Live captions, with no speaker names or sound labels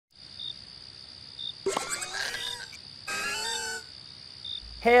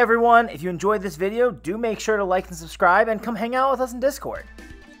Hey everyone, if you enjoyed this video, do make sure to like and subscribe and come hang out with us in Discord.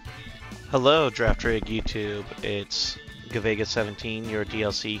 Hello Draftarig YouTube, it's Gavega 17, your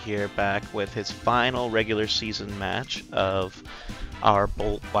DLC here, back with his final regular season match of our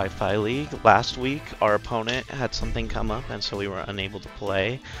Bolt Wi-Fi League. Last week our opponent had something come up and so we were unable to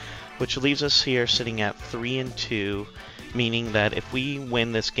play, which leaves us here sitting at 3-2, meaning that if we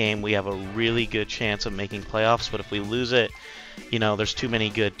win this game we have a really good chance of making playoffs, but if we lose it, you know, there's too many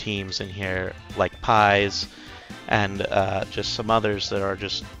good teams in here, like Pies and just some others that are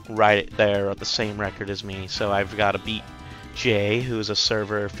just right there at the same record as me. So I've got to beat Jay, who's a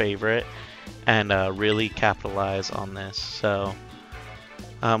server favorite, and really capitalize on this. So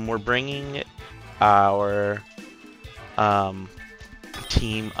we're bringing our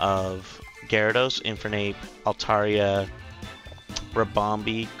team of Gyarados, Infernape, Altaria,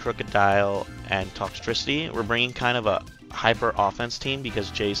 Rabombi, Crocodile, and Toxtricity. We're bringing kind of a hyper offense team because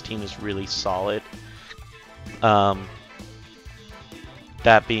Jay's team is really solid. That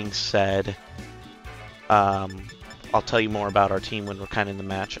being said, I'll tell you more about our team when we're kind of in the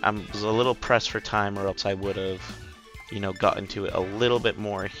match. I was a little pressed for time, or else I would have, you know, got into it a little bit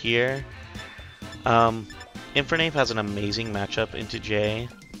more here. Infernape has an amazing matchup into Jay,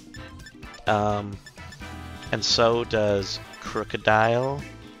 and so does Crocodile.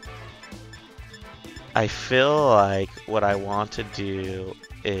 I feel like what I want to do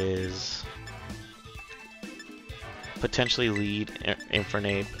is potentially lead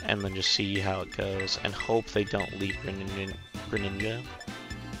Infernape and then just see how it goes and hope they don't lead Greninja.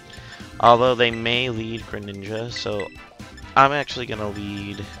 Although they may lead Greninja, so I'm actually going to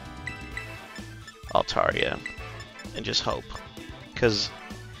lead Altaria and just hope. Because,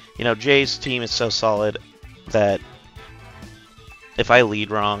 you know, Jay's team is so solid that if I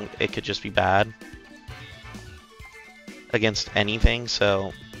lead wrong, it could just be bad against anything,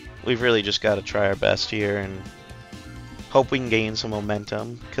 so we've really just got to try our best here and hope we can gain some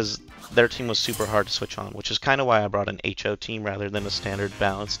momentum, because their team was super hard to switch on, which is kind of why I brought an HO team rather than a standard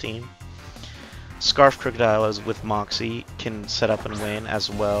balance team. Scarf Crocodile is with Moxie, can set up and win, as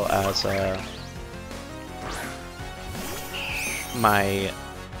well as my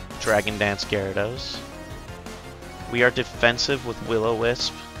Dragon Dance Gyarados. We are defensive with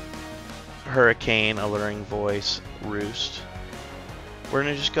Will-O-Wisp, Hurricane, Alluring Voice, Roost. We're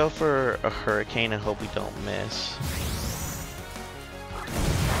gonna just go for a Hurricane and hope we don't miss.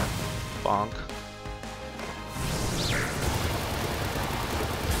 Bonk.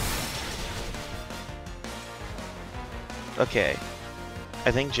 Okay,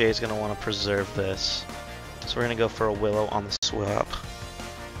 I think Jay's gonna want to preserve this, so we're gonna go for a Willow on the swap.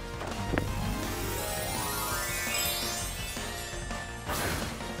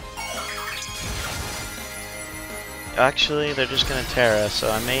 Actually, they're just gonna Tera, so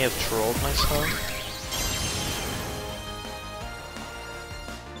I may have trolled myself.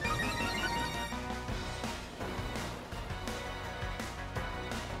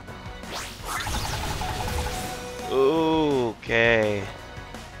 Ooh, okay.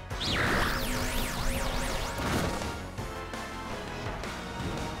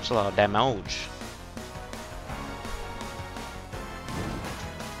 It's a lot of damage.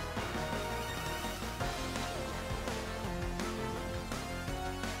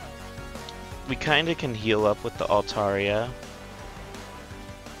 We kinda can heal up with the Altaria.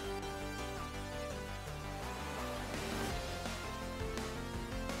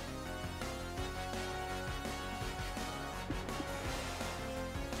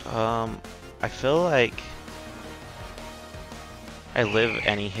 I feel like I live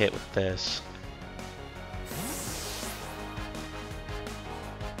any hit with this.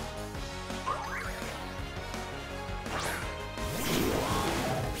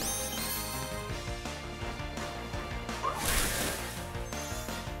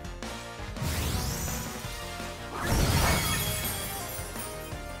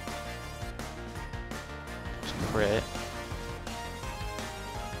 Crit.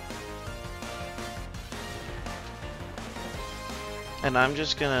 And I'm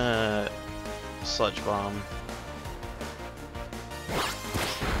just gonna Sludge Bomb.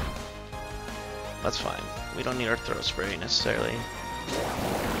 That's fine. We don't need our Throw Spray necessarily.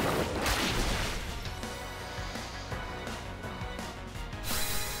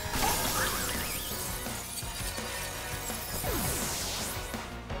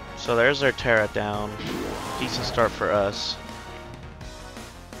 So there's our Tera down. Decent start for us.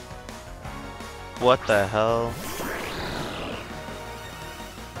 What the hell?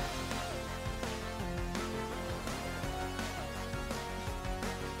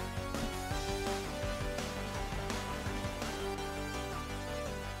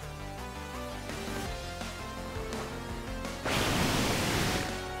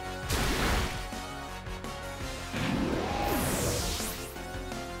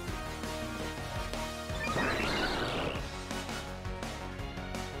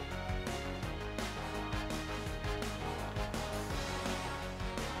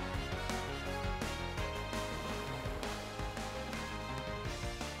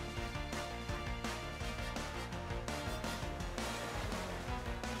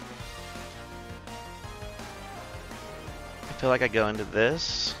 feel like I go into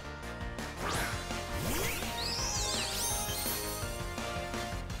this.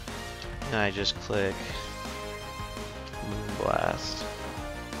 And I just click Moonblast.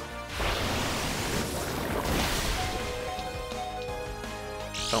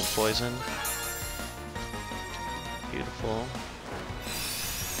 Don't poison. Beautiful.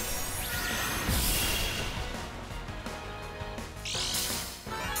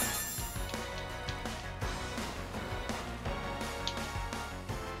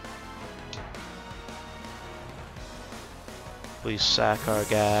 We sack our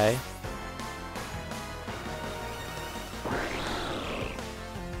guy.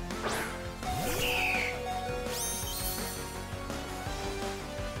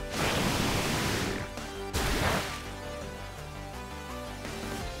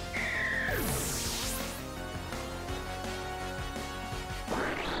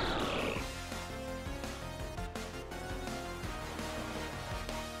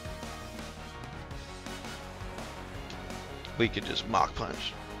 We could just Mach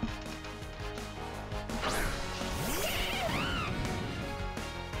Punch.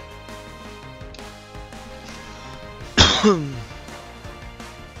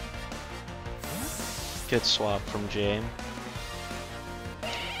 Good swap from Jay.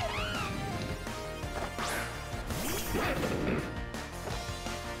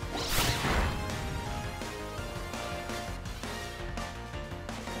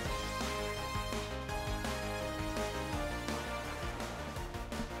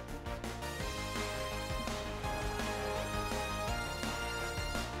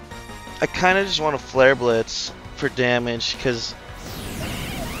 I kind of just want to Flare Blitz for damage, because...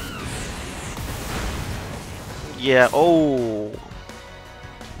 Yeah, oh!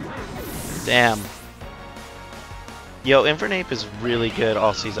 Damn. Yo, Infernape is really good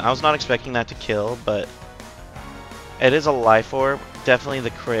all season. I was not expecting that to kill, but... It is a Life Orb. Definitely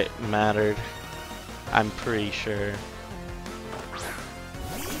the crit mattered. I'm pretty sure.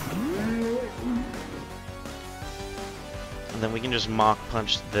 And then we can just Mach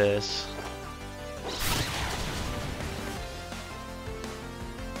Punch this.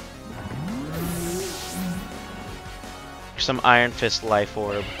 Some Iron Fist Life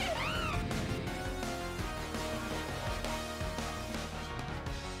Orb.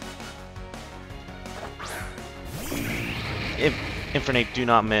 Infernape, do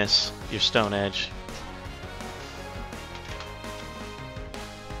not miss your Stone Edge.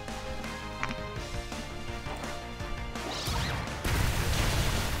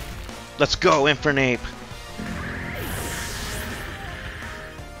 Let's go, Infernape!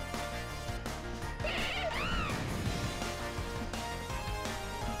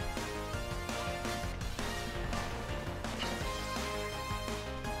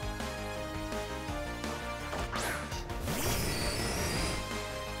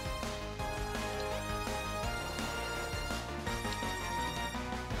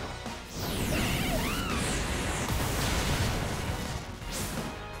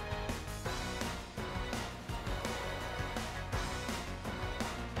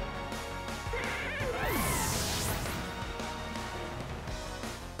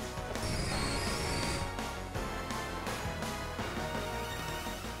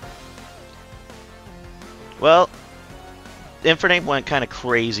 Well, Infernape went kind of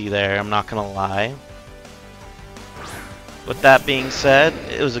crazy there, I'm not gonna lie. With that being said,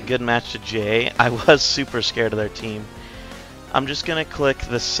 it was a good match to Jay. I was super scared of their team. I'm just gonna click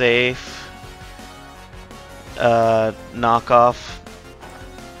the safe knockoff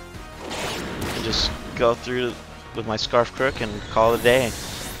and just go through with my Scarf Crook and call it a day.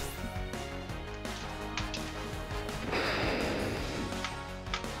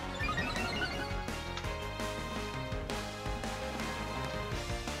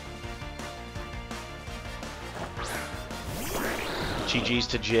 GG's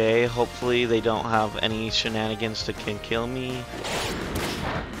to Jay. Hopefully they don't have any shenanigans that can kill me.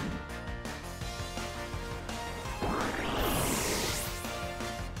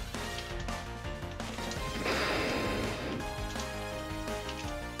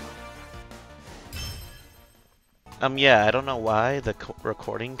 Yeah, I don't know why the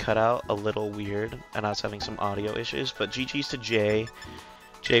recording cut out a little weird and I was having some audio issues, but GG's to Jay.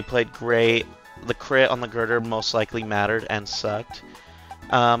 Jay played great. The crit on the girder most likely mattered and sucked.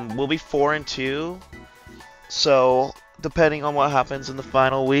 We'll be 4-2, so depending on what happens in the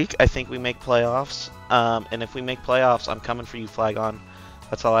final week, I think we make playoffs. And if we make playoffs, I'm coming for you, Flygon.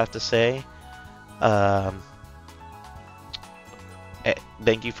 That's all I have to say.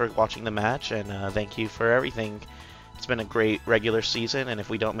 Thank you for watching the match, and thank you for everything. It's been a great regular season, and if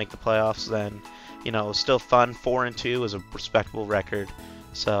we don't make the playoffs, then, you know, it's still fun. 4-2 is a respectable record.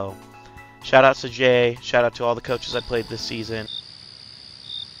 So, shout out to Jay. Shout out to all the coaches I played this season.